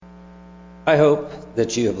I hope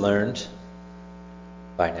that you have learned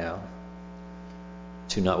by now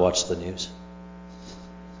to not watch the news.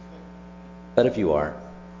 But if you are,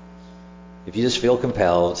 if you just feel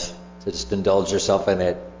compelled to just indulge yourself in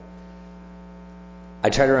it, I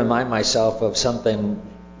try to remind myself of something.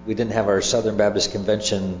 We didn't have our Southern Baptist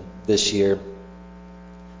Convention this year,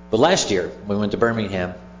 but last year we went to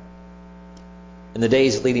Birmingham. In the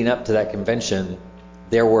days leading up to that convention,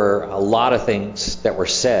 there were a lot of things that were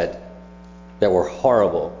said that were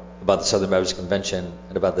horrible about the Southern Baptist Convention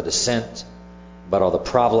and about the dissent, about all the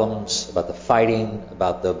problems, about the fighting,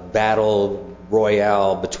 about the battle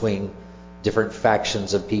royale between different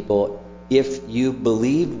factions of people. If you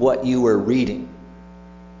believed what you were reading,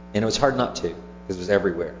 and it was hard not to, because it was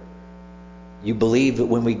everywhere, you believed that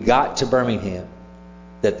when we got to Birmingham,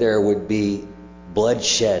 that there would be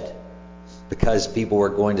bloodshed because people were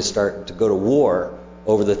going to start to go to war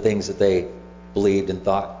over the things that they believed and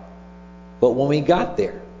thought. But when we got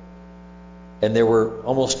there, and there were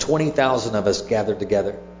almost 20,000 of us gathered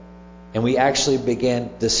together, and we actually began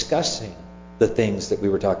discussing the things that we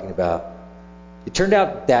were talking about, it turned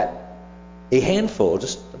out that a handful,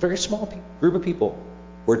 just a very small group of people,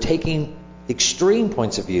 were taking extreme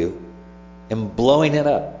points of view and blowing it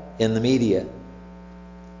up in the media.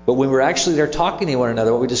 But when we were actually there talking to one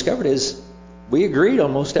another, what we discovered is we agreed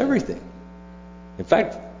on most everything. In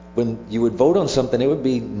fact, when you would vote on something, it would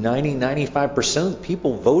be 95% of the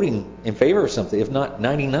people voting in favor of something, if not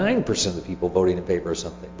 99% of the people voting in favor of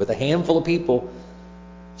something, with a handful of people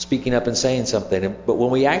speaking up and saying something. But when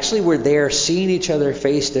we actually were there seeing each other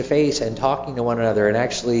face to face and talking to one another and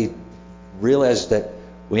actually realized that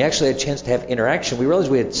we actually had a chance to have interaction, we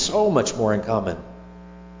realized we had so much more in common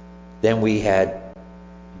than we had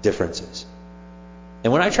differences.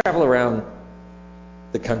 And when I travel around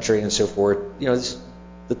the country and so forth,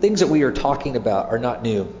 the things that we are talking about are not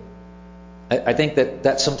new. I think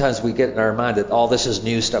that sometimes we get in our mind that all this is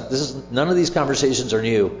new stuff. None of these conversations are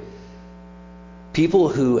new. People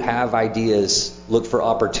who have ideas look for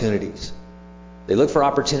opportunities. They look for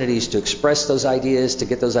opportunities to express those ideas, to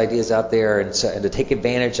get those ideas out there, and to take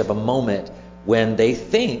advantage of a moment when they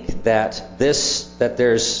think that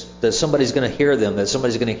somebody's going to hear them, that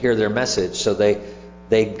somebody's going to hear their message. So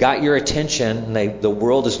they got your attention, and the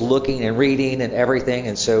world is looking and reading and everything,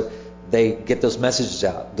 and so they get those messages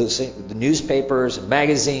out. The newspapers and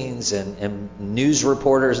magazines and news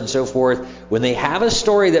reporters and so forth, when they have a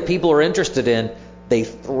story that people are interested in, they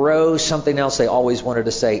throw something else they always wanted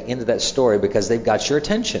to say into that story because they've got your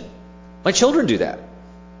attention. My children do that.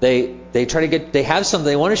 They have something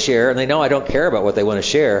they want to share, and they know I don't care about what they want to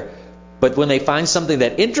share, but when they find something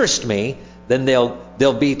that interests me, then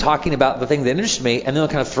they'll be talking about the thing that interests me, and they'll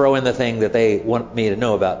kind of throw in the thing that they want me to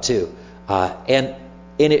know about too. And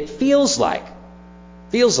it feels like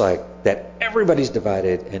that everybody's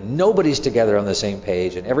divided and nobody's together on the same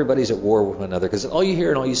page and everybody's at war with one another because all you hear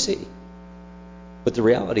and all you see. But the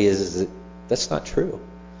reality is that that's not true.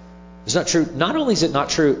 It's not true. Not only is it not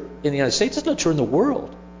true in the United States, it's not true in the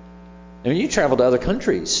world. I mean, you travel to other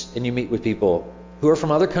countries and you meet with people who are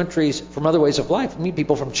from other countries, from other ways of life. You meet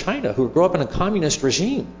people from China who grew up in a communist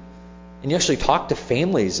regime. And you actually talk to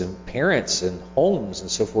families and parents and homes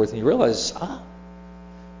and so forth, and you realize,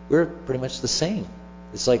 we're pretty much the same.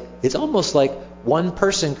 It's almost like one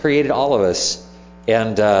person created all of us,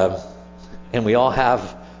 and we all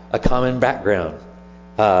have a common background.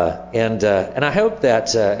 And I hope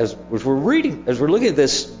that as we're looking at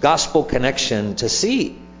this gospel connection, to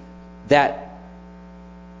see that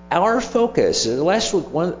our focus, last week,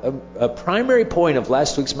 a primary point of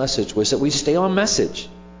last week's message was that we stay on message,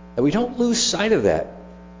 that we don't lose sight of that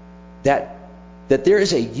there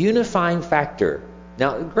is a unifying factor.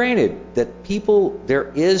 Now, granted that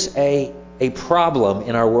there is a problem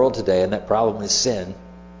in our world today, and that problem is sin.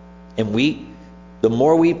 And the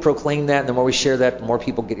more we proclaim that, the more we share that, the more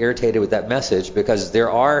people get irritated with that message, because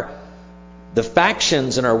the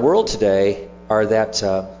factions in our world today are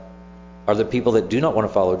the people that do not want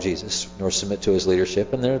to follow Jesus nor submit to his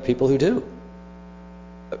leadership, and there are people who do.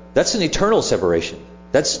 That's an eternal separation.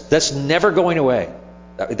 That's never going away.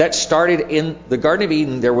 That started in the Garden of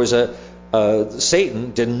Eden. There was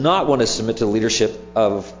Satan did not want to submit to the leadership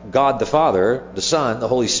of God the Father, the Son, the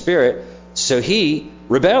Holy Spirit, so he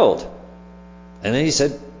rebelled. And then he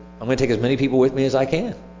said, I'm going to take as many people with me as I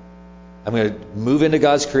can. I'm going to move into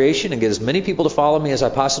God's creation and get as many people to follow me as I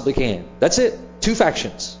possibly can. That's it. 2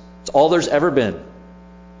 factions. It's all there's ever been.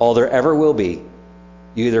 All there ever will be.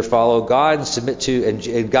 You either follow God and submit to,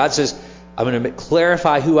 and God says, I'm going to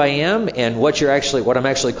clarify who I am and what I'm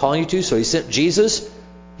actually calling you to. So he sent Jesus.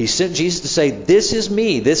 He sent Jesus to say, this is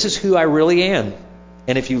me. This is who I really am.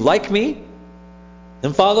 And if you like me,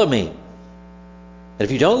 then follow me. And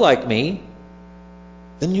if you don't like me,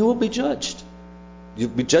 then you will be judged. You'll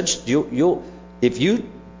be judged. If you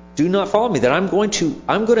do not follow me, then I'm going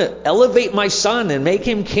to elevate my son and make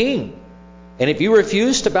him king. And if you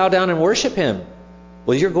refuse to bow down and worship him,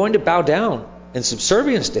 well, you're going to bow down in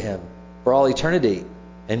subservience to him for all eternity,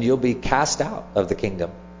 and you'll be cast out of the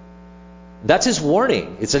kingdom. That's his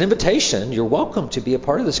warning. It's an invitation. You're welcome to be a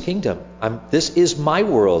part of this kingdom. This is my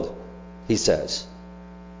world, he says.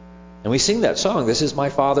 And we sing that song, This is my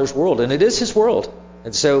Father's world, and it is his world.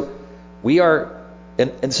 And so we are,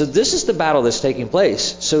 and so this is the battle that's taking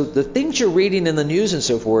place. So the things you're reading in the news and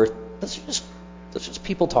so forth, those are just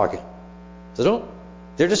people talking.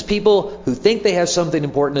 They're just people who think they have something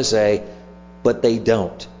important to say, but they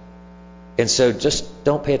don't. And so just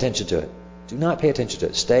don't pay attention to it. Do not pay attention to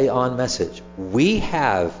it. Stay on message. We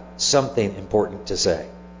have something important to say.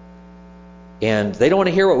 And they don't want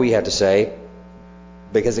to hear what we have to say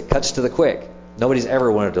because it cuts to the quick. Nobody's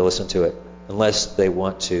ever wanted to listen to it unless they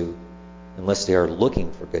are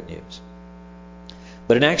looking for good news.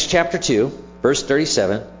 But in Acts chapter 2, verse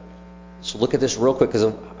 37, so look at this real quick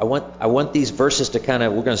because I want these verses to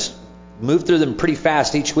we're going to move through them pretty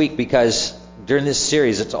fast each week because during this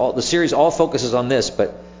series, the series all focuses on this, but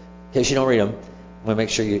in case you don't read them, I'm going to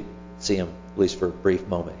make sure you see them, at least for a brief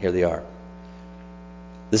moment. Here they are.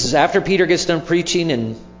 This is after Peter gets done preaching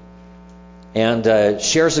and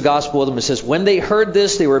shares the gospel with them. It says, when they heard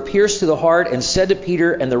this, they were pierced to the heart and said to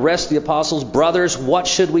Peter and the rest of the apostles, brothers, what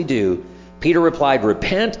should we do? Peter replied,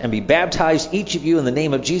 repent and be baptized, each of you, in the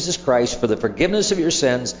name of Jesus Christ for the forgiveness of your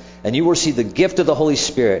sins, and you will receive the gift of the Holy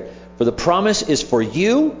Spirit. For the promise is for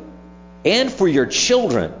you and for your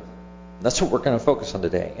children. That's what we're going to focus on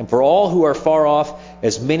today. And for all who are far off,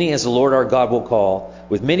 as many as the Lord our God will call.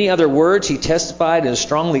 With many other words he testified and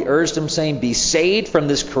strongly urged them, saying, be saved from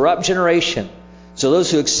this corrupt generation. So those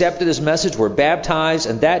who accepted his message were baptized,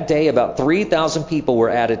 and that day about 3,000 people were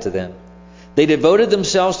added to them. They devoted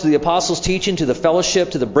themselves to the apostles' teaching, to the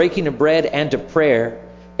fellowship, to the breaking of bread, and to prayer.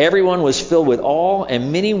 Everyone was filled with awe,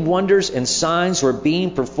 and many wonders and signs were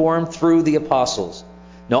being performed through the apostles.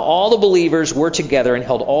 Now all the believers were together and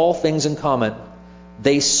held all things in common.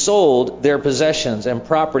 They sold their possessions and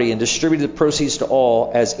property and distributed the proceeds to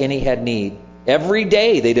all as any had need. Every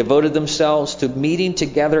day they devoted themselves to meeting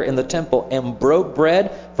together in the temple and broke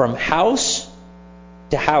bread from house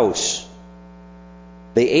to house.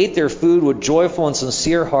 They ate their food with joyful and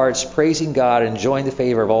sincere hearts, praising God and enjoying the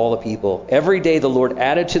favor of all the people. Every day the Lord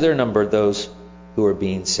added to their number those who were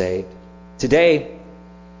being saved. Today,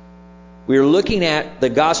 we are looking at the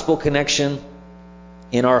gospel connection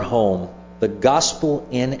in our home. The gospel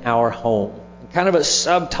in our home. Kind of a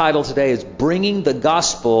subtitle today is Bringing the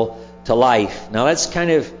Gospel to Life. Now that's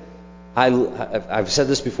kind of, I've said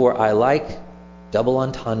this before, I like double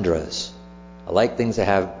entendres. I like things that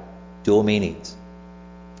have dual meanings.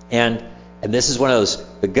 And this is one of those.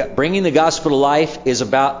 Bringing the gospel to life is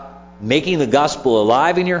about making the gospel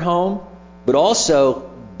alive in your home, but also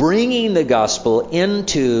bringing the gospel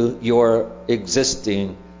into your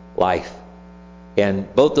existing life.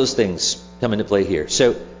 And both those things come into play here.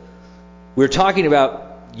 So we're talking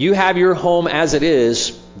about you have your home as it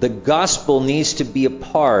is. The gospel needs to be a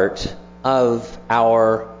part of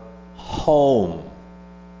our home.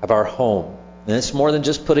 And it's more than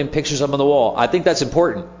just putting pictures up on the wall. I think that's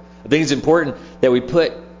important. I think it's important that we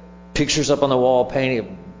put pictures up on the wall,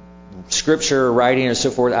 painting, scripture, writing, and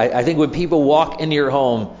so forth. I think when people walk into your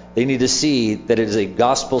home, they need to see that it is a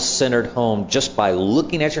gospel-centered home just by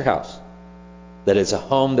looking at your house. That it's a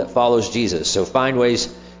home that follows Jesus. So find ways.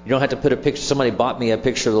 You don't have to put a picture. Somebody bought me a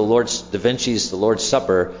picture of Da Vinci's The Lord's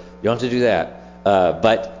Supper. You don't have to do that.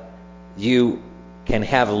 But you can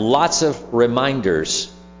have lots of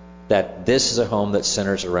reminders that this is a home that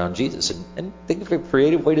centers around Jesus. And think of a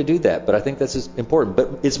creative way to do that. But I think that's important.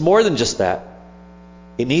 But it's more than just that.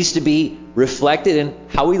 It needs to be reflected in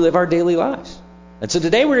how we live our daily lives. And so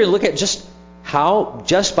today we're going to look at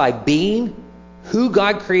just by being who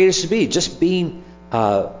God created us to be, just being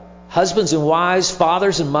husbands and wives,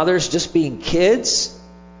 fathers and mothers, just being kids,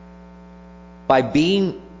 by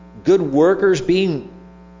being good workers, being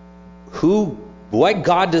what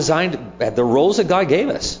God designed, the roles that God gave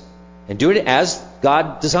us, and doing it as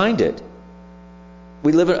God designed it.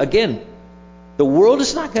 We live again. The world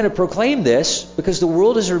is not going to proclaim this because the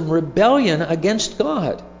world is in rebellion against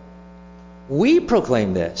God. We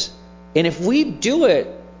proclaim this. And if we do it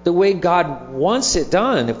the way God wants it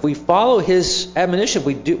done, if we follow his admonition,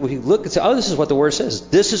 we look and say, oh, this is what the word says.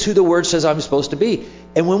 This is who the word says I'm supposed to be.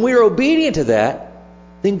 And when we are obedient to that,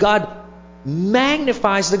 then God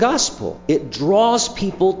magnifies the gospel. It draws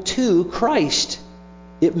people to Christ.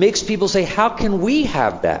 it makes people say, how can we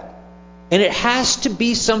have that? And it has to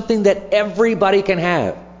be something that everybody can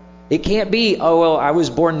have. It can't be, oh, well, I was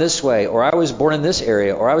born this way, or I was born in this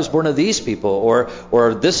area, or I was born to these people,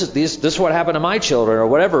 or this is what happened to my children, or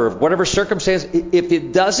whatever circumstance. If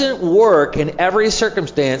it doesn't work in every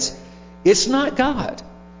circumstance, it's not God.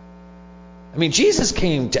 I mean, Jesus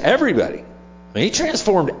came to everybody. I mean, he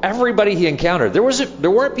transformed everybody he encountered. There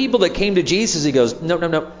weren't people that came to Jesus. He goes,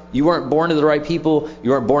 no, you weren't born to the right people.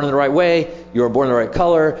 You weren't born in the right way. You weren't born in the right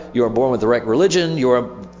color. You weren't born with the right religion.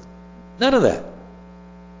 None of that.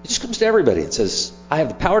 He just comes to everybody and says, I have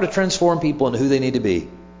the power to transform people into who they need to be.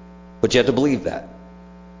 But you have to believe that.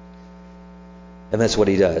 And that's what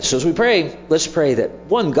he does. So as we pray, let's pray that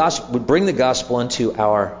one, God would bring the gospel into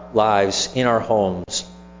our lives, in our homes,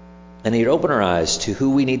 and he'd open our eyes to who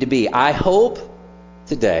we need to be. I hope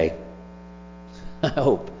today,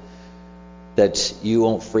 that you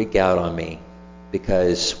won't freak out on me,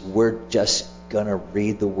 because we're just going to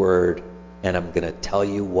read the word and I'm going to tell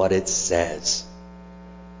you what it says.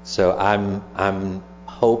 So I'm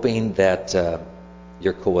hoping that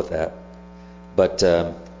you're cool with that. But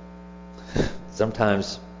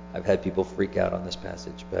sometimes I've had people freak out on this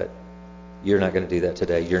passage, but you're not going to do that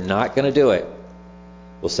today. You're not going to do it.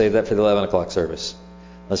 We'll save that for the 11 o'clock service.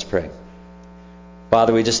 Let's pray.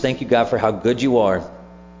 Father, we just thank you, God, for how good you are.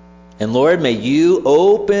 And Lord, may you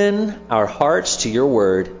open our hearts to your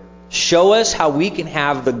word. Show us how we can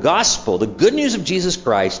have the gospel, the good news of Jesus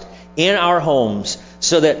Christ, in our homes,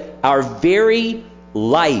 so that our very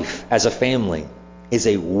life as a family is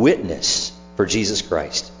a witness for Jesus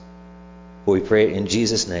Christ. We pray it in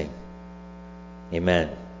Jesus' name.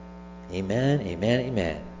 Amen. Amen, amen,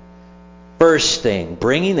 amen. First thing,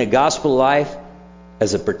 bringing the gospel to life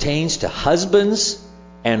as it pertains to husbands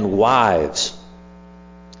and wives.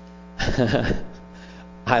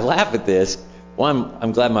 I laugh at this. Well,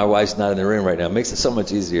 I'm glad my wife's not in the room right now. It makes it so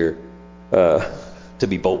much easier to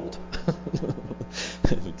be bold.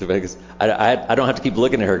 I don't have to keep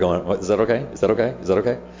looking at her going, is that okay? Is that okay? Is that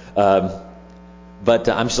okay? But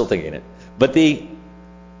I'm still thinking it. But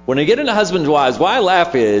when I get into husbands and wives, why I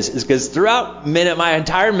laugh is because throughout my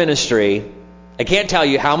entire ministry, I can't tell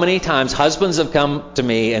you how many times husbands have come to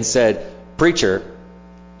me and said, preacher,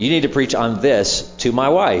 you need to preach on this to my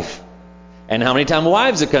wife. And how many times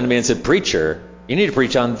wives have come to me and said, preacher, you need to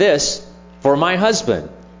preach on this for my husband.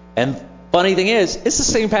 And funny thing is, it's the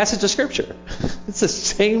same passage of Scripture. It's the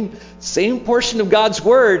same portion of God's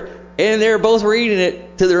Word, and they're both reading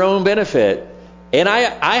it to their own benefit. And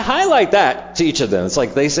I highlight that to each of them. It's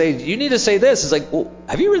like they say, you need to say this. It's like, well,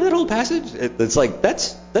 have you read that whole passage? It's like,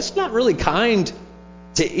 that's not really kind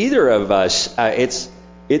to either of us. It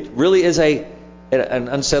really is an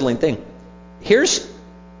unsettling thing. Here's,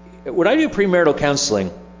 when I do premarital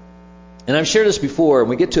counseling, and I've shared this before, and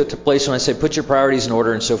we get to a place when I say, put your priorities in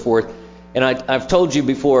order and so forth. And I've told you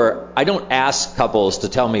before, I don't ask couples to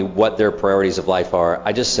tell me what their priorities of life are.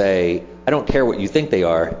 I just say, I don't care what you think they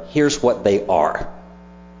are. Here's what they are.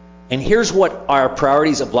 And here's what our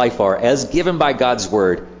priorities of life are, as given by God's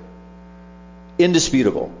Word.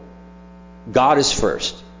 Indisputable. God is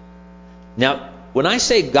first. Now, when I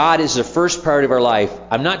say God is the first priority of our life,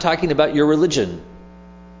 I'm not talking about your religion.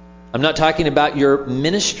 I'm not talking about your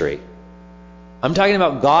ministry. I'm talking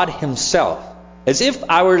about God Himself. As if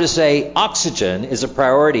I were to say oxygen is a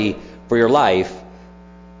priority for your life,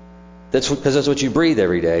 that's because that's what you breathe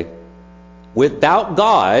every day. Without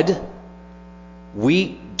God,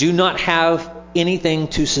 we do not have anything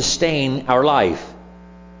to sustain our life.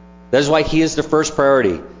 That is why He is the first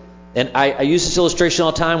priority. And I use this illustration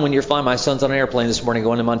all the time when you're flying. My son's on an airplane this morning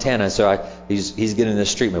going to Montana, so he's getting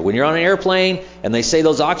this treatment. When you're on an airplane and they say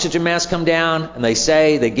those oxygen masks come down, and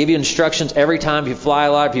they give you instructions every time. If you fly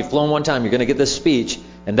a lot, if you've flown one time, you're going to get this speech.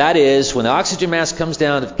 And that is, when the oxygen mask comes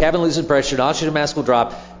down, if the cabin loses pressure, the oxygen mask will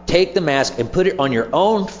drop. Take the mask and put it on your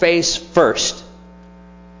own face first.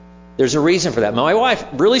 There's a reason for that. My wife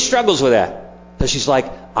really struggles with that, because she's like,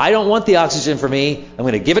 I don't want the oxygen for me. I'm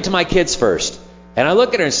going to give it to my kids first. And I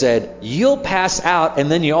look at her and said, you'll pass out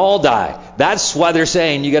and then you all die. That's why they're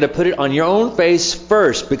saying you got to put it on your own face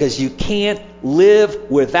first, because you can't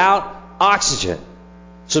live without oxygen.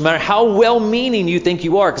 So no matter how well-meaning you think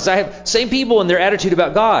you are, because I have same people in their attitude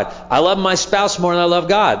about God. I love my spouse more than I love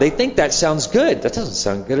God. They think that sounds good. That doesn't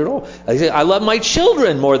sound good at all. They say, I love my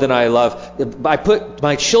children more than I put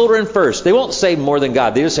my children first. They won't say more than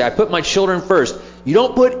God. They just say, I put my children first. You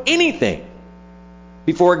don't put anything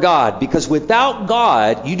before God, because without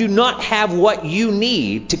God, you do not have what you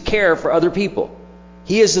need to care for other people.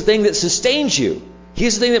 He is the thing that sustains you.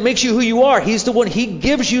 He's the thing that makes you who you are. He's the one, He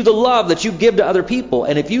gives you the love that you give to other people.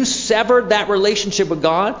 And if you sever that relationship with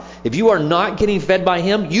God, if you are not getting fed by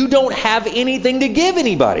Him, you don't have anything to give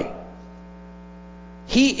anybody.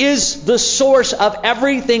 He is the source of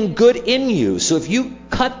everything good in you. So if you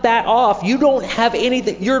cut that off, you don't have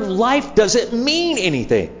anything. Your life doesn't mean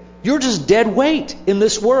anything. You're just dead weight in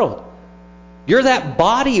this world. You're that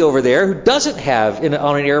body over there who doesn't have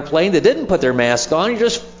on an airplane that didn't put their mask on. You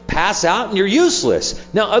just pass out and you're useless.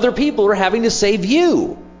 Now other people are having to save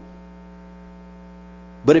you.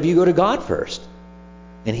 But if you go to God first,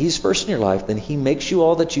 and He's first in your life, then He makes you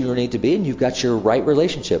all that you need to be, and you've got your right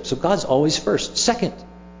relationship. So God's always first. Second,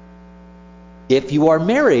 if you are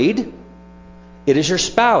married, it is your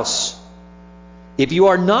spouse. If you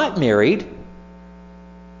are not married,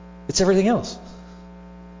 it's everything else.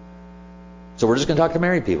 So we're just going to talk to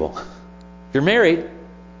married people. If you're married,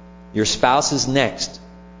 your spouse is next.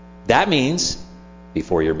 That means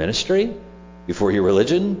before your ministry, before your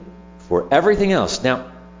religion, before everything else.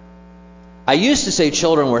 Now, I used to say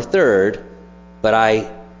children were third, but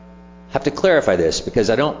I have to clarify this because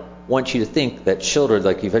I don't want you to think that children,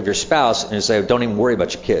 like you have your spouse, and you say, don't even worry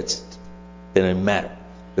about your kids. They don't even matter,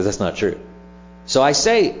 because that's not true. So I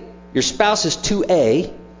say your spouse is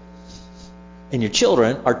 2A, and your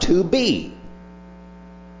children are 2B.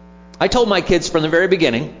 I told my kids from the very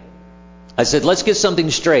beginning, I said, let's get something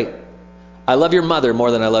straight. I love your mother more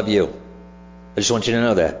than I love you. I just want you to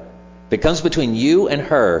know that. If it comes between you and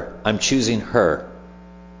her, I'm choosing her.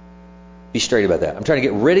 Be straight about that. I'm trying to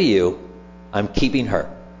get rid of you. I'm keeping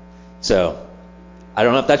her. So, I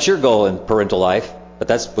don't know if that's your goal in parental life, but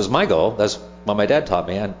that was my goal. That's what my dad taught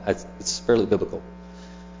me, and it's fairly biblical.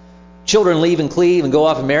 Children leave and cleave and go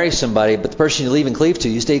off and marry somebody, but the person you leave and cleave to,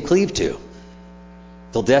 you stay cleaved to.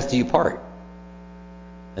 Till death do you part.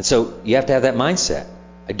 And so you have to have that mindset.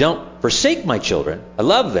 I don't forsake my children. I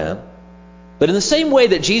love them. But in the same way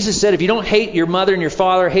that Jesus said, if you don't hate your mother and your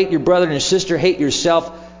father, hate your brother and your sister, hate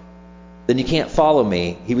yourself, then you can't follow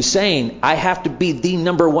me. He was saying, I have to be the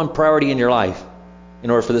number one priority in your life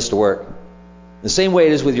in order for this to work. The same way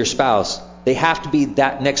it is with your spouse. They have to be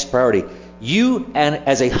that next priority. You, and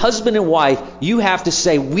as a husband and wife, you have to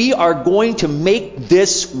say, we are going to make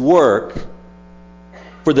this work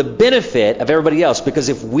for the benefit of everybody else. Because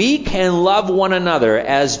if we can love one another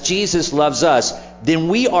as Jesus loves us, then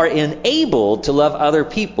we are enabled to love other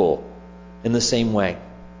people in the same way.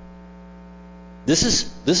 This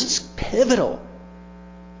is pivotal.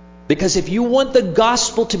 Because if you want the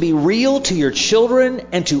gospel to be real to your children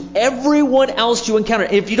and to everyone else you encounter,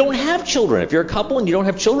 if you don't have children, if you're a couple and you don't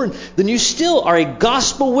have children, then you still are a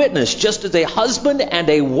gospel witness, just as a husband and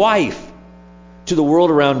a wife to the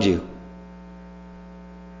world around you.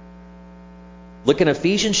 Look in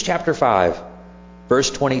Ephesians chapter 5, verse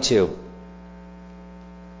 22.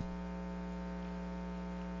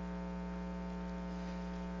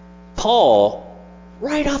 Paul,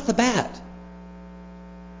 right off the bat,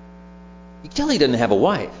 you tell he doesn't have a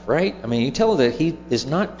wife, right? I mean, you tell that he is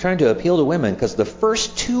not trying to appeal to women, because the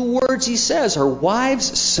first two words he says are,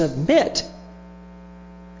 wives, submit.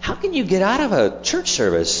 How can you get out of a church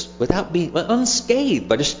service without being unscathed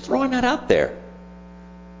by just throwing that out there?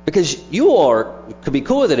 Because could be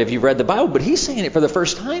cool with it if you've read the Bible, but he's saying it for the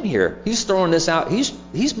first time here. He's throwing this out.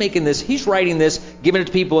 He's making this. He's writing this, giving it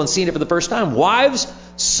to people, and seeing it for the first time. Wives,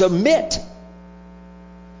 submit.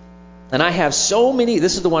 And I have so many.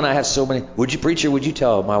 This is the one I have so many. Would you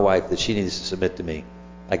tell my wife that she needs to submit to me?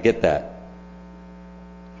 I get that.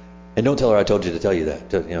 And don't tell her I told you to tell you that.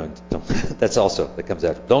 That's also that comes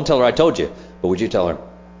after. Don't tell her I told you, but would you tell her?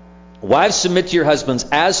 Wives, submit to your husbands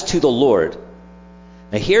as to the Lord.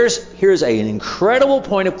 Now here's an incredible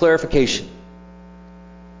point of clarification.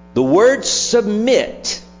 The word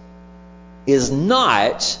submit is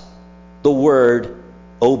not the word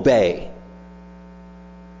obey.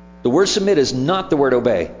 The word submit is not the word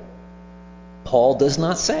obey. Paul does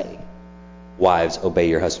not say, wives, obey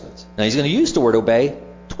your husbands. Now he's going to use the word obey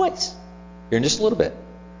twice here in just a little bit.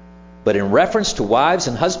 But in reference to wives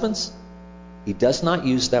and husbands, he does not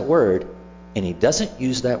use that word, and he doesn't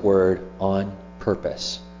use that word on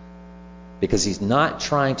purpose, because he's not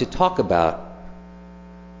trying to talk about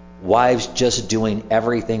wives just doing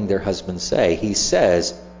everything their husbands say. He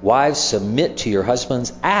says, wives, submit to your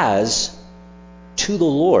husbands as to the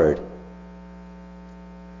Lord.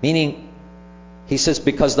 Meaning, he says,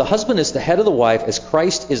 because the husband is the head of the wife, as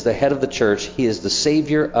Christ is the head of the church, he is the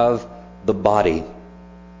Savior of the body.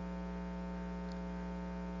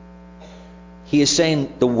 He is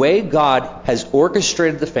saying the way God has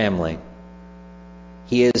orchestrated the family,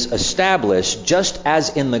 he is established, just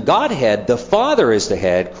as in the Godhead, the Father is the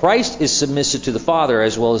head, Christ is submissive to the Father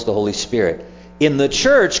as well as the Holy Spirit. In the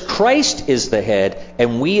church, Christ is the head,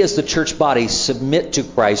 and we as the church body submit to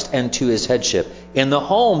Christ and to his headship. In the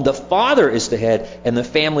home, the Father is the head, and the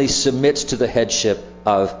family submits to the headship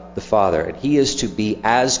of the Father. And he is to be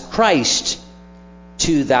as Christ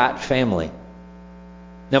to that family.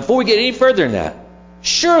 Now, before we get any further than that,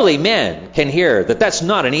 surely men can hear that that's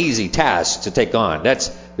not an easy task to take on.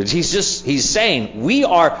 He's saying we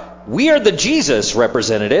are the Jesus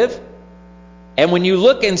representative. And when you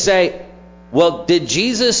look and say, well, did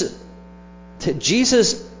Jesus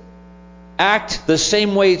act the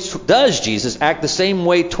same way? Does Jesus act the same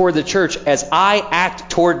way toward the church as I act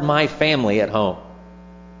toward my family at home?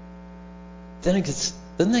 Doesn't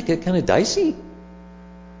that get kind of dicey?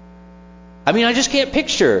 I mean, I just can't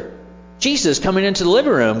picture Jesus coming into the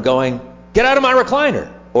living room going, "Get out of my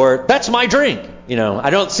recliner," or "That's my drink." I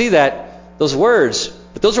don't see those words,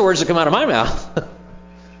 but those are words that come out of my mouth.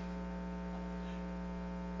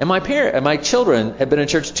 And my children have been in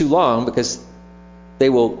church too long because they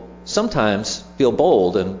will sometimes feel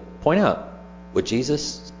bold and point out, would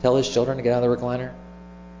Jesus tell his children to get out of the recliner?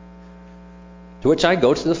 To which I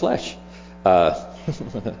go to the flesh. I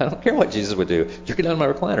don't care what Jesus would do. You get out of my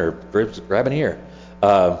recliner, grab an ear.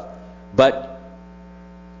 But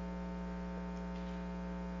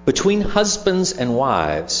between husbands and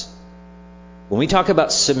wives, when we talk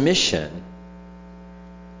about submission,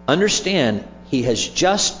 understand he has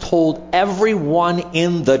just told everyone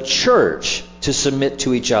in the church to submit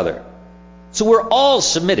to each other. So we're all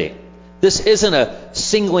submitting. This isn't a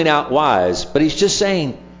singling out wives, but he's just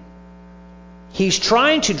saying, he's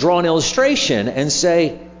trying to draw an illustration and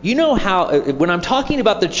say, you know how, when I'm talking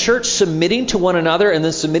about the church submitting to one another and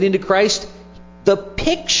then submitting to Christ, the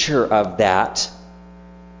picture of that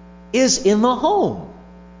is in the home.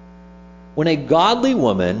 When a godly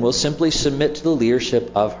woman will simply submit to the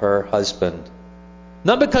leadership of her husband.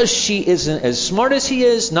 Not because she isn't as smart as he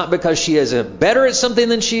is, not because she isn't better at something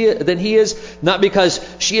than he is, not because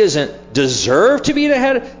she isn't deserved to be the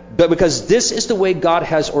head, but because this is the way God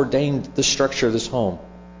has ordained the structure of this home.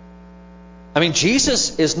 I mean,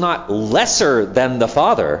 Jesus is not lesser than the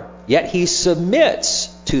Father, yet he submits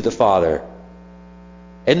to the Father.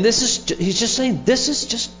 And he's just saying, this is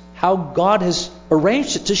just how God has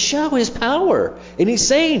arranged it to show his power. And he's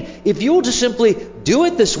saying, if you will just simply do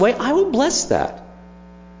it this way, I will bless that.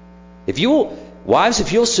 Wives,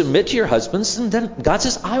 if you'll submit to your husbands, then God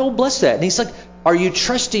says, I will bless that. And he's like, are you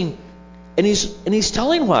trusting? And he's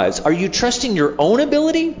telling wives, are you trusting your own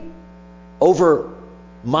ability over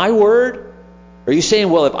my word? Are you saying,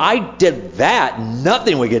 well, if I did that,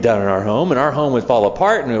 nothing would get done in our home, and our home would fall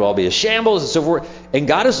apart, and it would all be a shambles, and so forth? And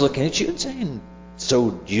God is looking at you and saying, so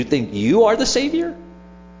do you think you are the Savior?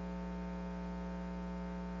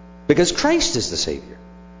 Because Christ is the Savior.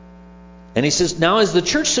 And he says, now as the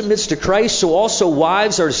church submits to Christ, so also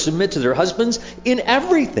wives are to submit to their husbands in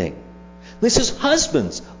everything. And he says,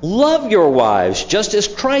 husbands, love your wives, just as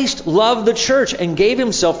Christ loved the church and gave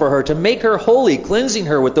himself for her to make her holy, cleansing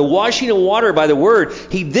her with the washing of water by the word.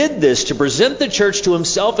 He did this to present the church to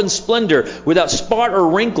himself in splendor, without spot or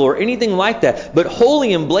wrinkle or anything like that, but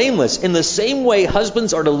holy and blameless. In the same way,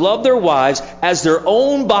 husbands are to love their wives as their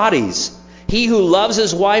own bodies. He who loves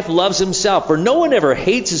his wife loves himself. For no one ever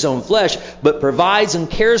hates his own flesh, but provides and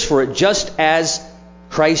cares for it, just as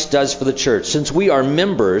Christ does for the church, since we are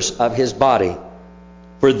members of his body.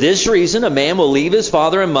 For this reason, a man will leave his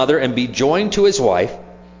father and mother and be joined to his wife,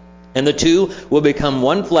 and the two will become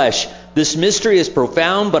one flesh. This mystery is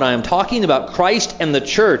profound, but I am talking about Christ and the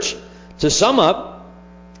church. To sum up,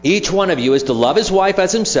 each one of you is to love his wife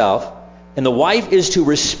as himself, and the wife is to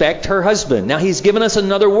respect her husband. Now he's given us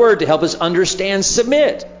another word to help us understand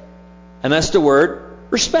submit. And that's the word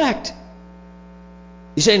respect.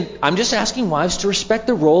 He's saying, I'm just asking wives to respect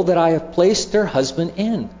the role that I have placed their husband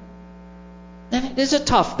in. And it is a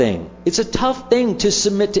tough thing. It's a tough thing to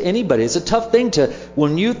submit to anybody. It's a tough thing to,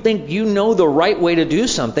 when you think you know the right way to do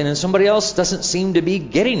something and somebody else doesn't seem to be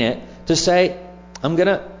getting it, to say, I'm going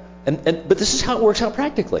to, but this is how it works out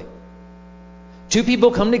practically. Two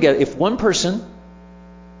people come together. If one person,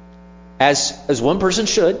 as one person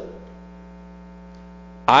should,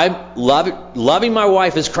 I'm loving my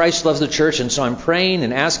wife as Christ loves the church, and so I'm praying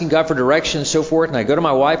and asking God for direction and so forth, and I go to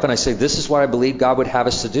my wife and I say, this is what I believe God would have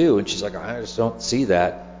us to do. And she's like, I just don't see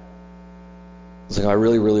that. It's like, I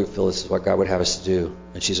really, really feel this is what God would have us to do.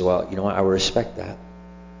 And she said, well, you know what? I would respect that.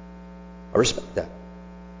 I respect that.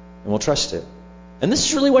 And we'll trust it. And this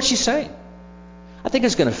is really what she's saying. I think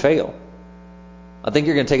it's going to fail. I think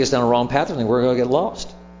you're going to take us down a wrong path, and we're going to get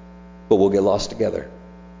lost. But we'll get lost together.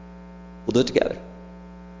 We'll do it together.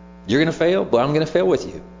 You're going to fail, but I'm going to fail with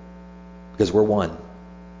you because we're one.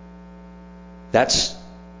 That's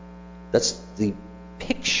the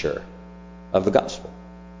picture of the gospel.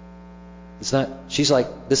 It's not, she's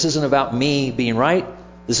like, this isn't about me being right.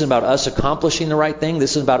 This isn't about us accomplishing the right thing.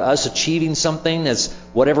 This isn't about us achieving something as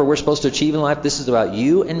whatever we're supposed to achieve in life. This is about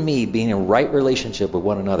you and me being in right relationship with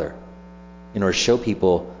one another in order to show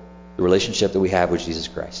people the relationship that we have with Jesus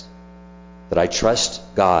Christ. That I trust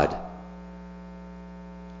God.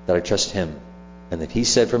 That I trust Him. And if He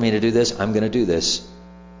said for me to do this, I'm going to do this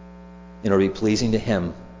in order to be pleasing to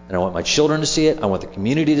Him. And I want my children to see it. I want the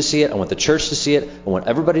community to see it. I want the church to see it. I want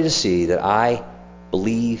everybody to see that I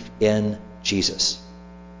believe in Jesus.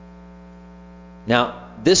 Now,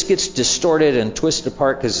 this gets distorted and twisted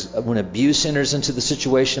apart because when abuse enters into the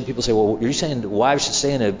situation, people say, well, are you saying that wives should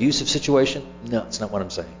stay in an abusive situation? No, that's not what I'm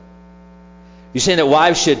saying. You're saying that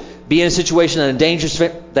wives should be in a situation in a dangerous...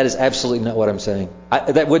 That is absolutely not what I'm saying.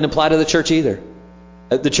 That wouldn't apply to the church either.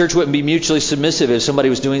 The church wouldn't be mutually submissive if somebody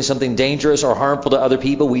was doing something dangerous or harmful to other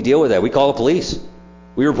people. We deal with that. We call the police.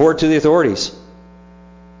 We report to the authorities.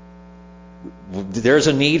 There's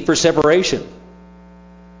a need for separation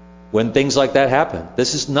when things like that happen.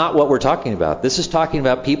 This is not what we're talking about. This is talking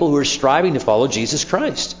about people who are striving to follow Jesus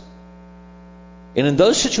Christ. And in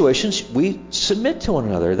those situations, we submit to one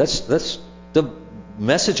another. That's the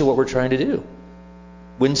message of what we're trying to do.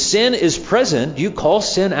 When sin is present, you call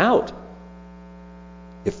sin out.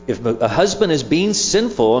 If a husband is being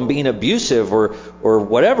sinful and being abusive or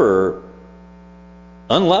whatever,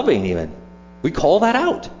 unloving even, we call that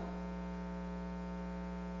out.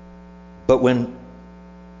 But when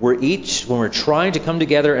we're trying to come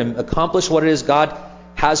together and accomplish what it is God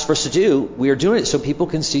has for us to do, we are doing it so people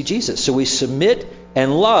can see Jesus. So we submit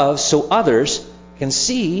and love so others can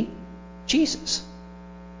see Jesus.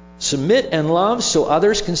 Submit and love so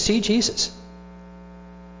others can see Jesus.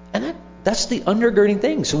 And that's the undergirding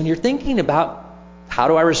thing. So when you're thinking about how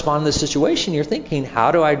do I respond to this situation, you're thinking,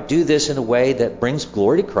 how do I do this in a way that brings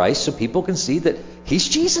glory to Christ so people can see that He's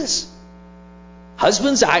Jesus?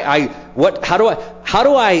 Husbands, how do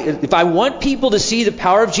I, if I want people to see the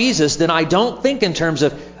power of Jesus, then I don't think in terms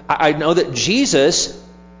of, I know that Jesus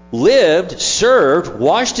lived, served,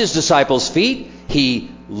 washed His disciples' feet.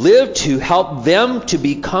 He lived to help them to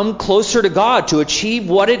become closer to God, to achieve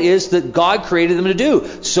what it is that God created them to do.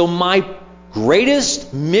 So my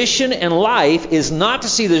greatest mission in life is not to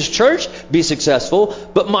see this church be successful,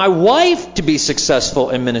 but my wife to be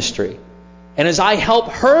successful in ministry. And as I help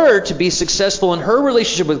her to be successful in her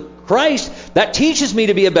relationship with Christ, that teaches me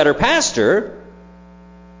to be a better pastor.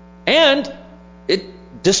 And it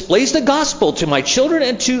displays the gospel to my children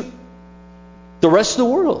and to the rest of the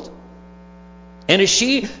world. And as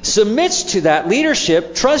she submits to that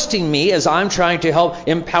leadership, trusting me as I'm trying to help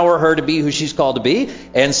empower her to be who she's called to be,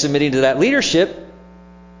 and submitting to that leadership,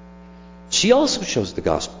 she also shows the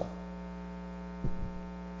gospel.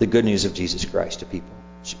 The good news of Jesus Christ to people.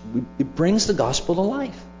 It brings the gospel to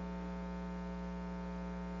life.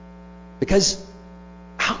 Because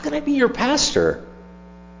how can I be your pastor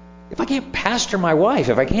if I can't pastor my wife?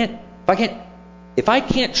 If I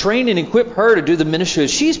can't train and equip her to do the ministry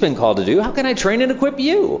that she's been called to do, how can I train and equip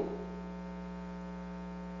you?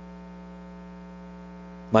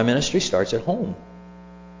 My ministry starts at home.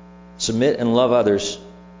 Submit and love others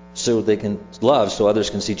so they can love so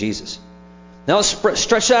others can see Jesus. Now let's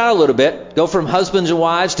stretch it out a little bit. Go from husbands and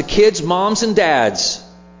wives to kids, moms and dads.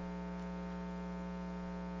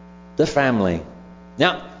 The family.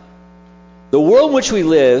 Now, the world in which we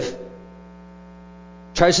live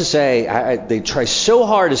tries to say, they try so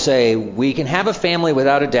hard to say, we can have a family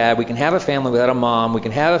without a dad, we can have a family without a mom, we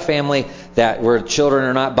can have a family where children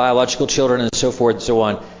are not biological children, and so forth and so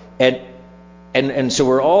on. And so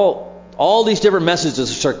we're all these different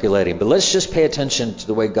messages are circulating. But let's just pay attention to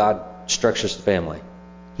the way God structures the family.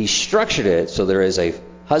 He structured it so there is a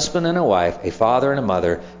husband and a wife, a father and a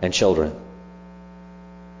mother, and children.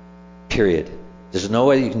 Period. There's no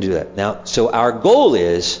way you can do that. Now, so our goal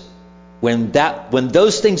is when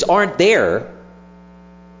those things aren't there,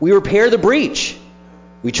 we repair the breach.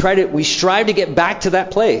 We strive to get back to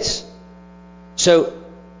that place. So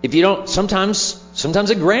if you don't, sometimes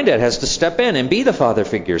a granddad has to step in and be the father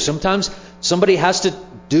figure. Sometimes somebody has to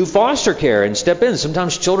do foster care and step in.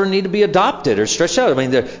 Sometimes children need to be adopted or stretched out. I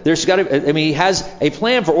mean, he has a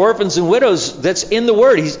plan for orphans and widows that's in the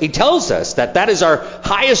Word. He tells us that is our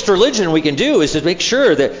highest religion we can do, is to make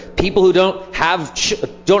sure that people who don't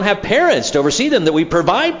have parents to oversee them, that we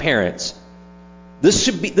provide parents. This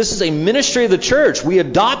is a ministry of the church. We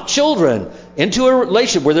adopt children into a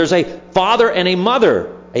relationship where there's a father and a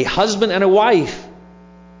mother, a husband and a wife.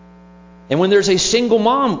 And when there's a single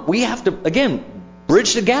mom, we have to, again,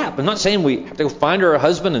 bridge the gap. I'm not saying we have to go find her a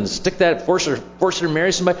husband and force her to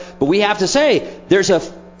marry somebody, but we have to say there's a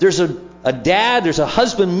dad, there's a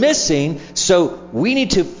husband missing, so we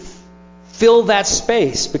need to fill that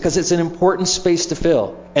space because it's an important space to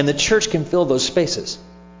fill. And the church can fill those spaces.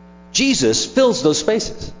 Jesus fills those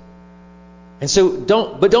spaces. And so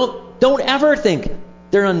don't ever think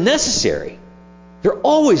they're unnecessary. They're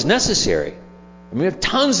always necessary. I mean, we have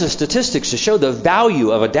tons of statistics to show the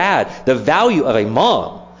value of a dad, the value of a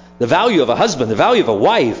mom, the value of a husband, the value of a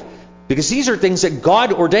wife, because these are things that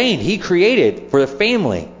God ordained. He created for the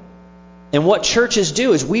family. And what churches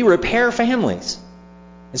do is we repair families.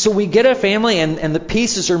 And so we get a family and the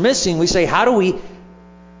pieces are missing. We say, how do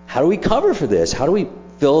we cover for this? How do we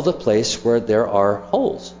fill the place where there are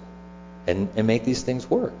holes and make these things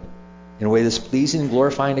work in a way that's pleasing and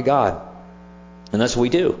glorifying to God? And that's what we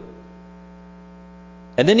do.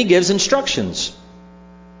 And then he gives instructions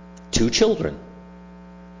to children.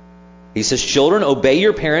 He says, children, obey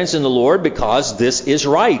your parents in the Lord because this is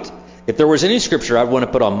right. If there was any scripture I'd want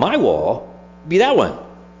to put on my wall, it'd be that one.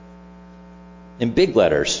 In big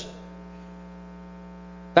letters.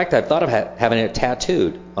 In fact, I've thought of having it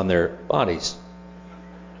tattooed on their bodies.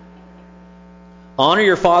 Honor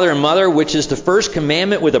your father and mother, which is the first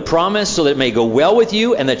commandment with a promise, so that it may go well with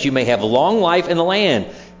you and that you may have long life in the land.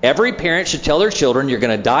 Every parent should tell their children, you're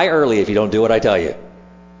going to die early if you don't do what I tell you.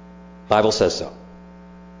 The Bible says so.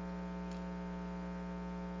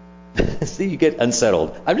 See, you get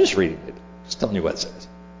unsettled. I'm just reading it. Just telling you what it says.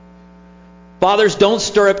 Fathers, don't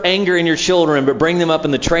stir up anger in your children, but bring them up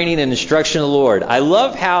in the training and instruction of the Lord. I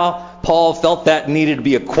love how Paul felt that needed to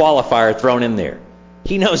be a qualifier thrown in there.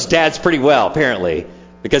 He knows dads pretty well, apparently,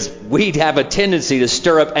 because we have a tendency to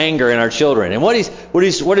stir up anger in our children. And what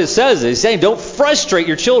it says is he's saying, don't frustrate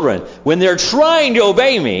your children. When they're trying to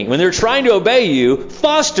obey me, when they're trying to obey you,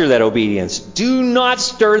 foster that obedience. Do not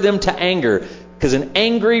stir them to anger, because an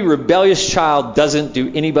angry, rebellious child doesn't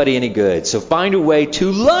do anybody any good. So find a way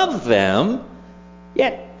to love them,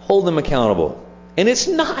 yet hold them accountable. And it's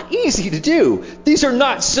not easy to do. These are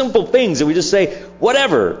not simple things that we just say,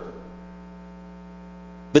 whatever.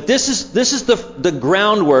 But this is the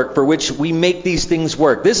groundwork for which we make these things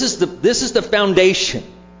work. This is the foundation.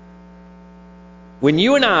 When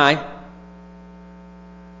you and I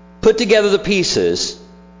put together the pieces,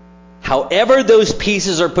 however those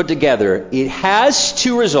pieces are put together, it has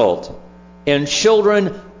to result in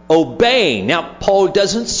children obeying. Now, Paul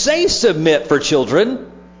doesn't say submit for children.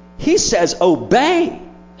 He says obey.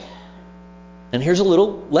 And here's a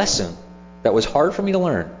little lesson that was hard for me to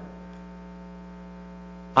learn.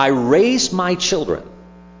 I raise my children.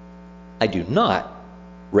 I do not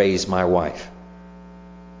raise my wife.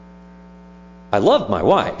 I love my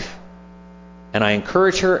wife, and I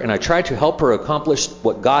encourage her, and I try to help her accomplish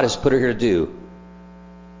what God has put her here to do.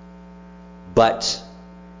 But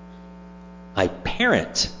I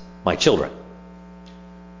parent my children.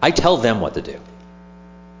 I tell them what to do.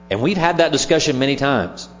 And we've had that discussion many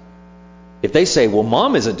times. If they say, well,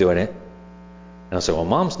 mom isn't doing it, and I'll say, well,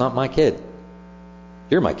 mom's not my kid.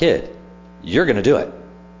 You're my kid. You're going to do it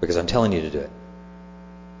because I'm telling you to do it.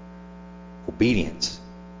 Obedience.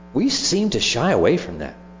 We seem to shy away from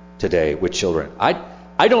that today with children.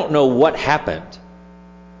 I don't know what happened.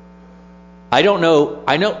 I don't know.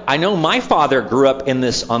 I know my father grew up on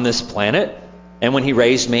this planet, and when he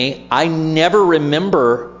raised me, I never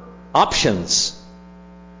remember options.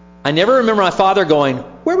 I never remember my father going,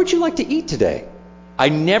 "Where would you like to eat today?" I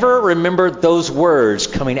never remembered those words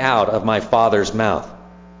coming out of my father's mouth.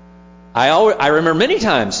 I remember many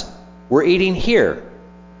times, we're eating here.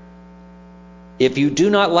 If you do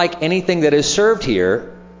not like anything that is served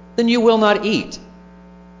here, then you will not eat.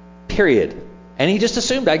 Period. And he just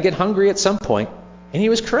assumed I'd get hungry at some point. And he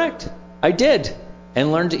was correct. I did.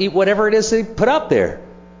 And learned to eat whatever it is they put up there.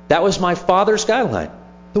 That was my father's guideline.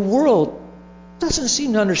 The world doesn't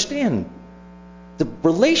seem to understand the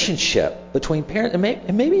relationship between parents.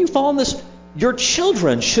 And maybe you fall in this. Your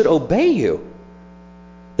children should obey you.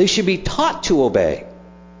 They should be taught to obey.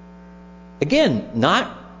 Again,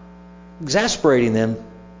 not exasperating them.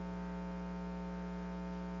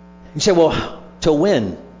 You say, well, till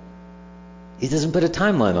when? He doesn't put a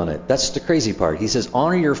timeline on it. That's the crazy part. He says,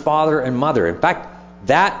 honor your father and mother. In fact,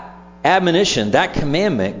 that admonition, that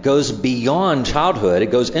commandment goes beyond childhood.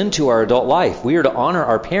 It goes into our adult life. We are to honor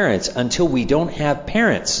our parents until we don't have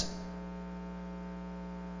parents.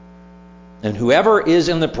 And whoever is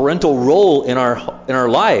in the parental role in our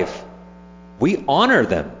life, we honor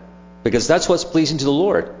them because that's what's pleasing to the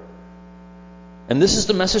Lord. And this is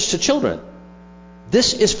the message to children.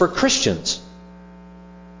 This is for Christians.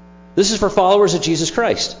 This is for followers of Jesus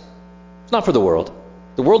Christ. It's not for the world.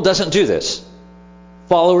 The world doesn't do this.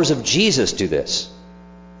 Followers of Jesus do this.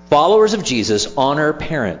 Followers of Jesus honor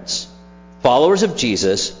parents. Followers of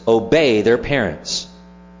Jesus obey their parents.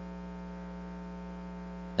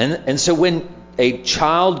 And so when a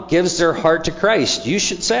child gives their heart to Christ, you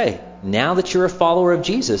should say, now that you're a follower of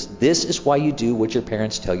Jesus, this is why you do what your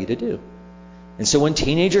parents tell you to do. And so when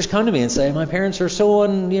teenagers come to me and say, my parents are so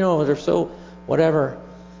they're so whatever,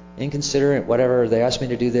 inconsiderate, whatever, they ask me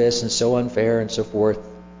to do this and so unfair and so forth,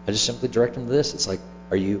 I just simply direct them to this. It's like,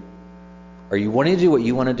 are you wanting to do what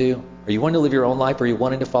you want to do? Are you wanting to live your own life, or are you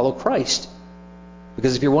wanting to follow Christ?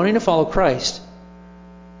 Because if you're wanting to follow Christ,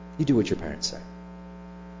 you do what your parents say.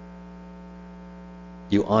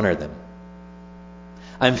 You honor them.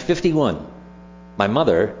 I'm 51. My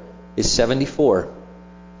mother is 74.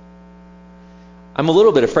 I'm a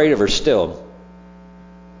little bit afraid of her still.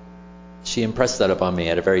 She impressed that upon me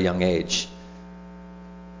at a very young age.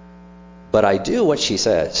 But I do what she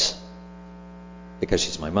says because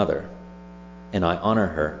she's my mother, and I honor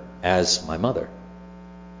her as my mother.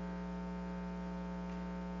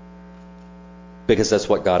 Because that's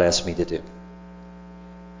what God asked me to do.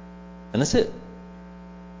 And that's it.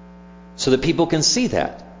 So that people can see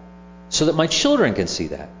that. So that my children can see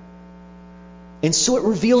that. And so it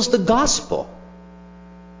reveals the gospel.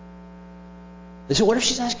 They say, what if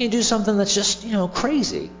she's asking you to do something that's just,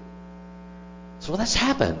 crazy? So, well, that's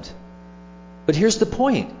happened. But here's the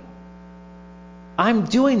point. I'm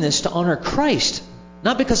doing this to honor Christ.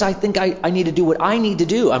 Not because I think I need to do what I need to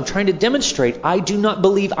do. I'm trying to demonstrate I do not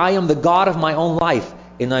believe I am the God of my own life,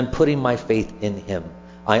 and I'm putting my faith in Him.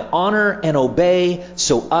 I honor and obey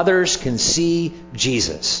so others can see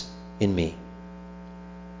Jesus in me.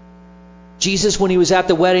 Jesus, when he was at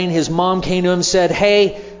the wedding, his mom came to him and said,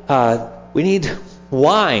 hey, we need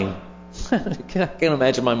wine. I can't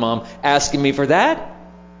imagine my mom asking me for that.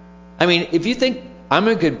 I mean, if you think I'm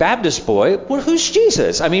a good Baptist boy, well, who's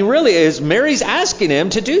Jesus? I mean, really, is Mary's asking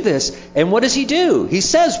him to do this. And what does he do? He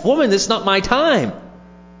says, woman, it's not my time.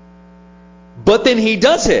 But then he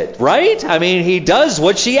does it, right? I mean, he does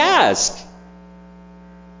what she asked.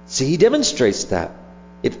 See, he demonstrates that.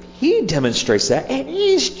 If he demonstrates that, and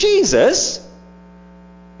he's Jesus,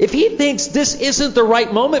 if he thinks this isn't the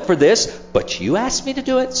right moment for this, but you asked me to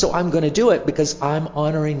do it, so I'm going to do it because I'm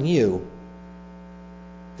honoring you,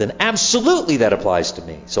 then absolutely that applies to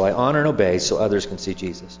me. So I honor and obey so others can see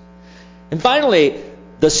Jesus. And finally,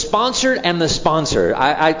 the sponsored and the sponsored.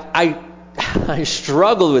 I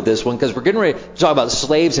struggled with this one because we're getting ready to talk about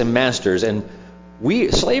slaves and masters. And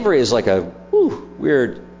slavery is like a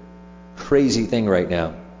weird, crazy thing right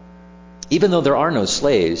now. Even though there are no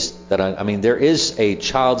slaves, there is a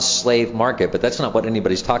child slave market, but that's not what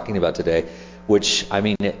anybody's talking about today, which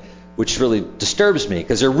really disturbs me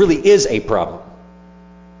because there really is a problem.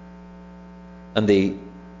 And the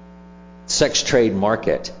sex trade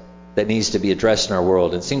market that needs to be addressed in our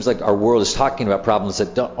world. It seems like our world is talking about problems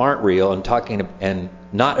that aren't real and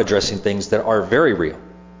not addressing things that are very real.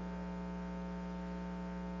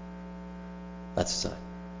 That's a sign.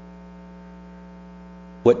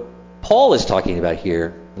 What Paul is talking about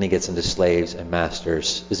here when he gets into slaves and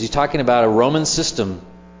masters is he's talking about a Roman system.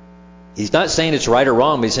 He's not saying it's right or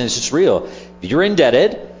wrong, but he's saying it's just real. If you're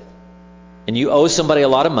indebted and you owe somebody a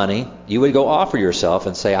lot of money, you would go offer yourself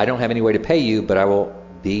and say, I don't have any way to pay you, but I will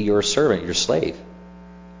be your servant, your slave.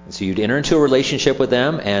 And so you'd enter into a relationship with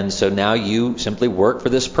them, and so now you simply work for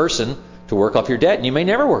this person to work off your debt, and you may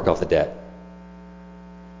never work off the debt.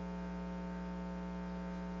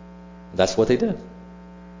 That's what they did.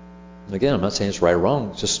 And again, I'm not saying it's right or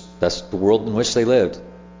wrong, it's just that's the world in which they lived.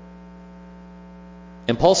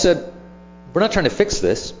 And Paul said, we're not trying to fix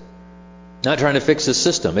this. Not trying to fix the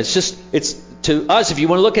system. It's to us, if you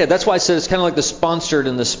want to look at it, that's why I said it's kind of like the sponsored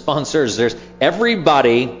and the sponsors. There's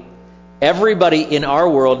everybody in our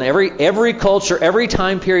world, and every culture, every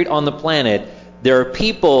time period on the planet, there are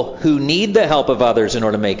people who need the help of others in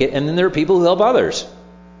order to make it, and then there are people who help others.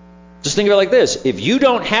 Just think of it like this. If you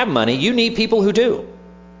don't have money, you need people who do.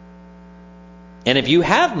 And if you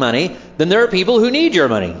have money, then there are people who need your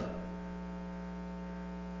money.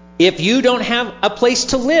 If you don't have a place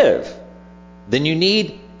to live, then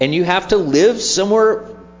you have to live somewhere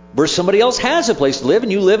where somebody else has a place to live,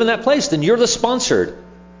 and you live in that place, then you're the sponsored.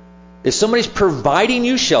 If somebody's providing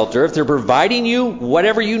you shelter, if they're providing you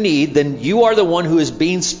whatever you need, then you are the one who is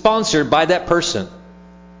being sponsored by that person.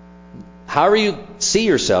 However you see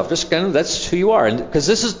yourself, that's who you are. Because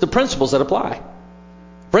this is the principles that apply.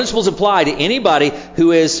 Principles apply to anybody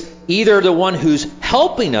who is either the one who's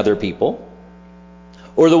helping other people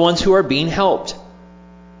or the ones who are being helped.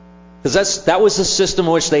 Because that was the system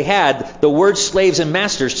in which they had. The word slaves and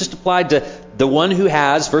masters just applied to the one who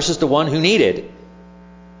has versus the one who needed.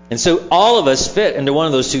 And so all of us fit into one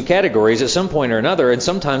of those two categories at some point or another, and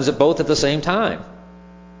sometimes at both at the same time.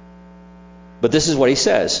 But this is what he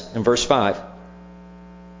says in verse 5.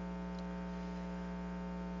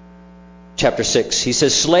 Chapter 6. He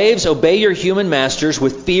says, "Slaves, obey your human masters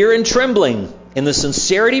with fear and trembling, in the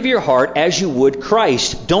sincerity of your heart, as you would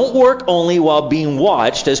Christ. Don't work only while being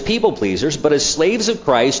watched as people pleasers, but as slaves of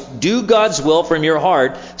Christ. Do God's will from your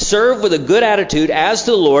heart. Serve with a good attitude as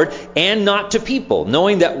to the Lord and not to people,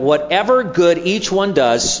 knowing that whatever good each one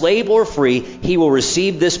does, slave or free, he will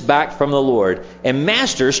receive this back from the Lord. And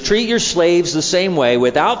masters, treat your slaves the same way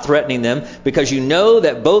without threatening them, because you know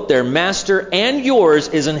that both their master and yours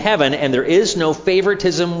is in heaven, and there is no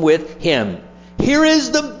favoritism with him." Here is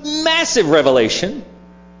the massive revelation.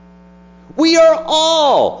 We are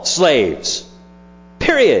all slaves.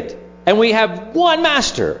 Period. And we have one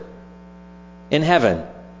master in heaven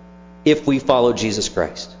if we follow Jesus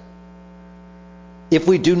Christ. If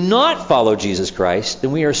we do not follow Jesus Christ,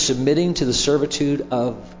 then we are submitting to the servitude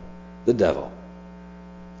of the devil.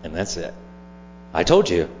 And that's it. I told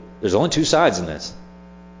you, there's only two sides in this.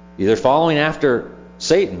 You're either following after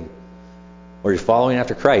Satan or you're following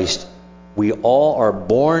after Christ. We all are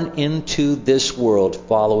born into this world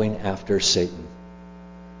following after Satan.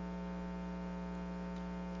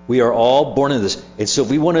 We are all born into this. And so if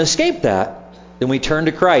we want to escape that, then we turn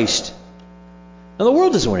to Christ. Now the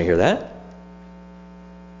world doesn't want to hear that.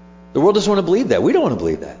 The world doesn't want to believe that. We don't want to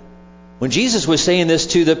believe that. When Jesus was saying this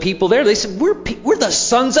to the people there, they said, we're the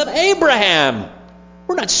sons of Abraham.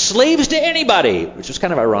 We're not slaves to anybody. Which was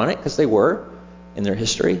kind of ironic because they were in their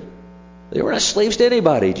history. They were not slaves to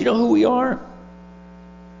anybody. Do you know who we are?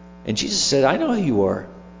 And Jesus said, I know who you are.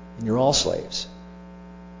 And you're all slaves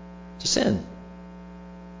to sin.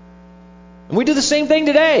 And we do the same thing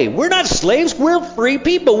today. We're not slaves. We're free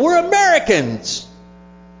people. We're Americans.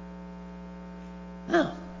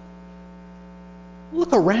 Now,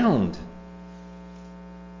 look around.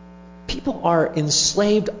 People are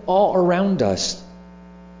enslaved all around us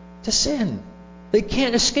to sin. They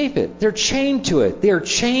can't escape it. They're chained to it. They are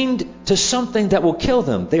chained to something that will kill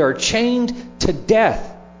them. They are chained to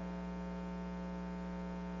death.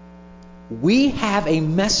 We have a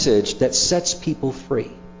message that sets people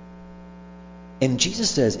free. And Jesus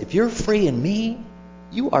says, if you're free in me,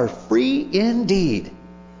 you are free indeed.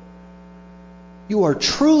 You are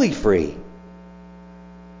truly free.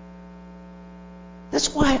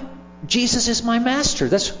 That's why Jesus is my master.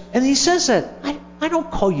 And he says that. I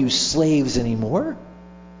don't call you slaves anymore.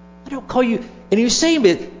 I don't call you. And he was saying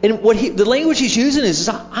it. And the language he's using is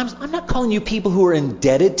I'm not calling you people who are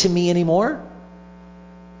indebted to me anymore.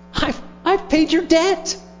 I've paid your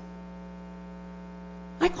debt.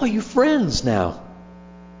 I call you friends now.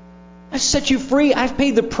 I've set you free. I've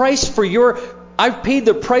paid the price for your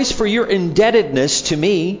indebtedness to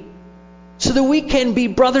me, so that we can be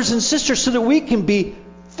brothers and sisters, so that we can be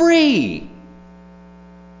free.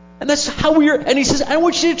 And that's how and he says, I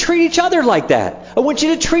want you to treat each other like that. I want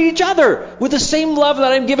you to treat each other with the same love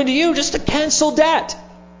that I'm giving to you, just to cancel debt.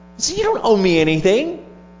 So you don't owe me anything.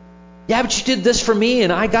 Yeah, but you did this for me,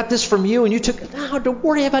 and I got this from you, and you took it. No, don't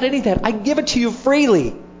worry about any of that. I give it to you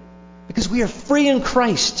freely, because we are free in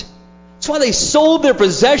Christ. That's why they sold their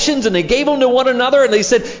possessions, and they gave them to one another, and they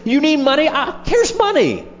said, you need money? Here's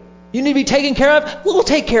money. You need to be taken care of? We'll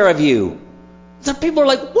take care of you. Some people are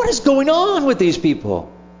like, what is going on with these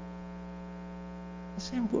people?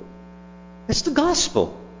 It's the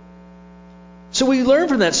gospel. So we learn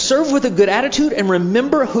from that. Serve with a good attitude and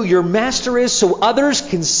remember who your master is so others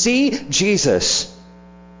can see Jesus.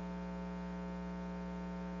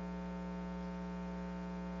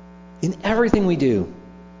 In everything we do,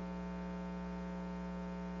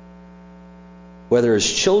 whether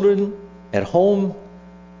it's children at home,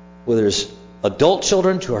 whether it's adult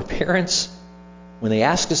children to our parents, when they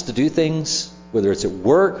ask us to do things, whether it's at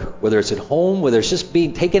work, whether it's at home, whether it's just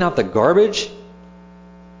being taking out the garbage,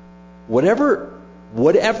 whatever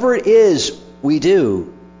it is we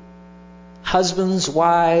do, husbands,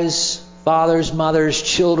 wives, fathers, mothers,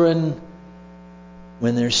 children,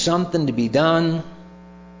 when there's something to be done,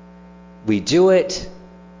 we do it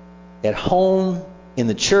at home, in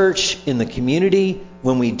the church, in the community.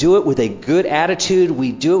 When we do it with a good attitude,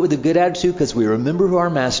 we do it with a good attitude because we remember who our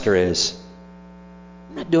master is.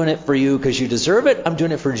 I'm not doing it for you because you deserve it. I'm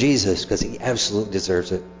doing it for Jesus because he absolutely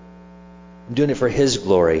deserves it. I'm doing it for his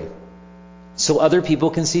glory, so other people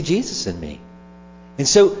can see Jesus in me. And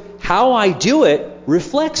so how I do it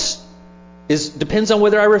depends on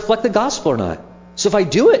whether I reflect the gospel or not. So if I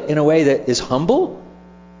do it in a way that is humble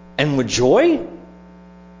and with joy?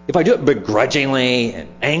 If I do it begrudgingly and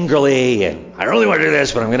angrily and I don't really want to do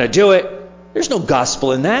this, but I'm going to do it, there's no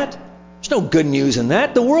gospel in that. There's no good news in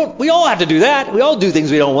that. The world, we all have to do that. We all do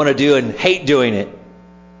things we don't want to do and hate doing it.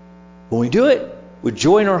 When we do it with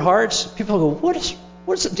joy in our hearts, people go,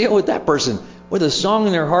 what's the deal with that person? With a song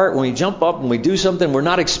in their heart, when we jump up and we do something we're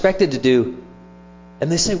not expected to do,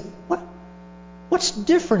 and they say, what's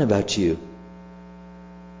different about you?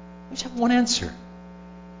 We just have one answer.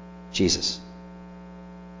 Jesus.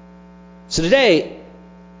 So today,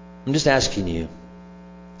 I'm just asking you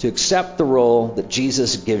to accept the role that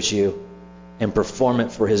Jesus gives you and perform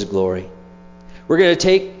it for His glory. We're going to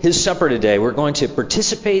take His supper today. We're going to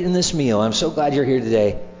participate in this meal. I'm so glad you're here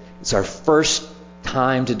today. It's our first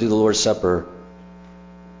time to do the Lord's Supper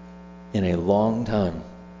in a long time.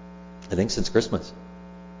 I think since Christmas.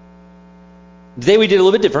 Today we did a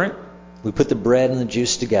little bit different. We put the bread and the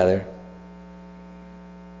juice together.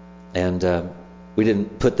 And we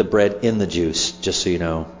didn't put the bread in the juice, just so you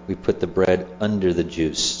know. We put the bread under the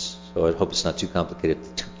juice. So I hope it's not too complicated.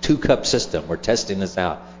 Two-cup system. We're testing this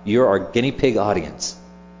out. You're our guinea pig audience.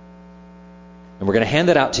 And we're going to hand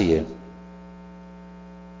that out to you.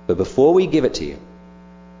 But before we give it to you,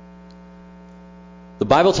 the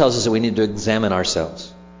Bible tells us that we need to examine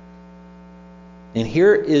ourselves. And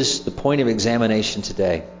here is the point of examination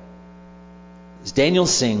today. As Daniel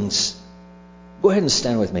sings, go ahead and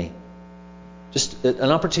stand with me. Just an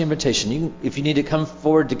opportune invitation. If you need to come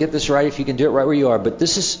forward to get this right, if you can do it right where you are. But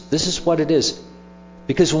this is what it is.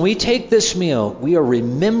 Because when we take this meal, we are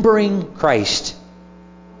remembering Christ.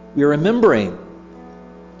 We are remembering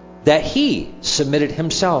that He submitted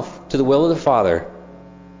Himself to the will of the Father.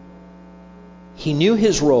 He knew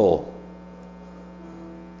His role.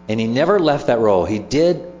 And He never left that role. He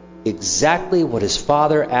did exactly what His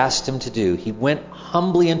Father asked Him to do. He went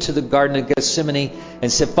humbly into the Garden of Gethsemane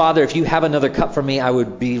and said, Father, if you have another cup for me, I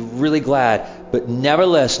would be really glad. But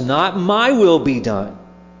nevertheless, not my will be done,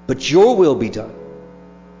 but your will be done.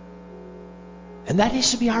 And that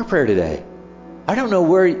needs to be our prayer today. I don't know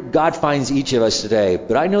where God finds each of us today,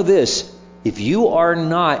 but I know this. If you are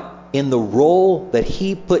not in the role that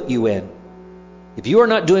He put you in, if you are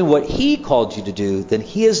not doing what He called you to do, then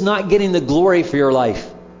He is not getting the glory for your life.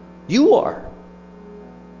 You are.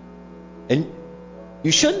 And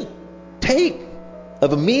you shouldn't take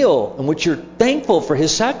of a meal in which you're thankful for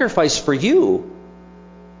His sacrifice for you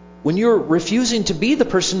when you're refusing to be the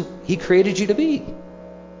person He created you to be.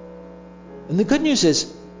 And the good news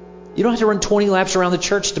is, you don't have to run 20 laps around the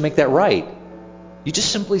church to make that right. You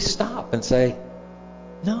just simply stop and say,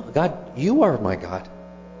 no, God, you are my God.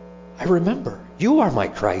 I remember. You are my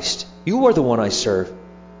Christ. You are the one I serve.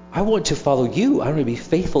 I want to follow you. I want to be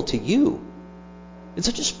faithful to you. And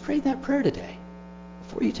so just pray that prayer today.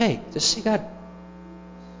 Before you take, just say, God,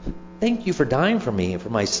 thank you for dying for me and for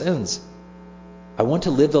my sins. I want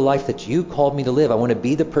to live the life that you called me to live. I want to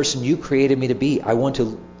be the person you created me to be. I want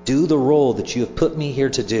to do the role that you have put me here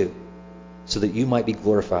to do so that you might be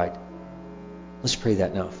glorified. Let's pray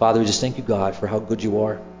that now. Father, we just thank you, God, for how good you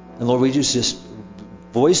are. And Lord, we just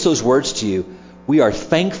voice those words to you. We are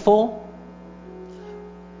thankful.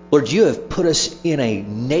 Lord, you have put us in a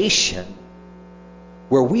nation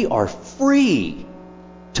where we are free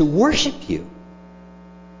to worship you.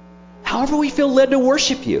 However we feel led to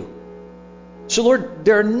worship you. So Lord,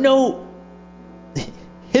 there are no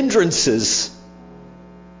hindrances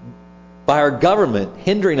by our government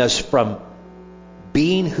hindering us from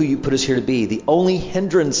being who you put us here to be. The only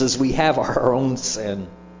hindrances we have are our own sin.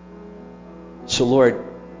 So Lord,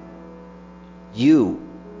 you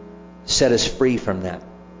set us free from that.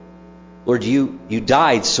 Lord, you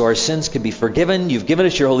died so our sins can be forgiven. You've given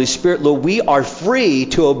us your Holy Spirit. Lord, we are free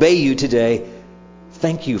to obey you today.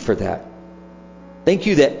 Thank you for that. Thank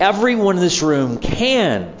you that everyone in this room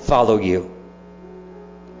can follow you.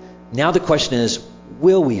 Now the question is,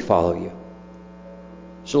 will we follow you?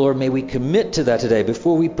 So Lord, may we commit to that today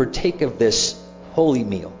before we partake of this holy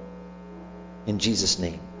meal. In Jesus'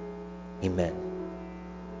 name, amen.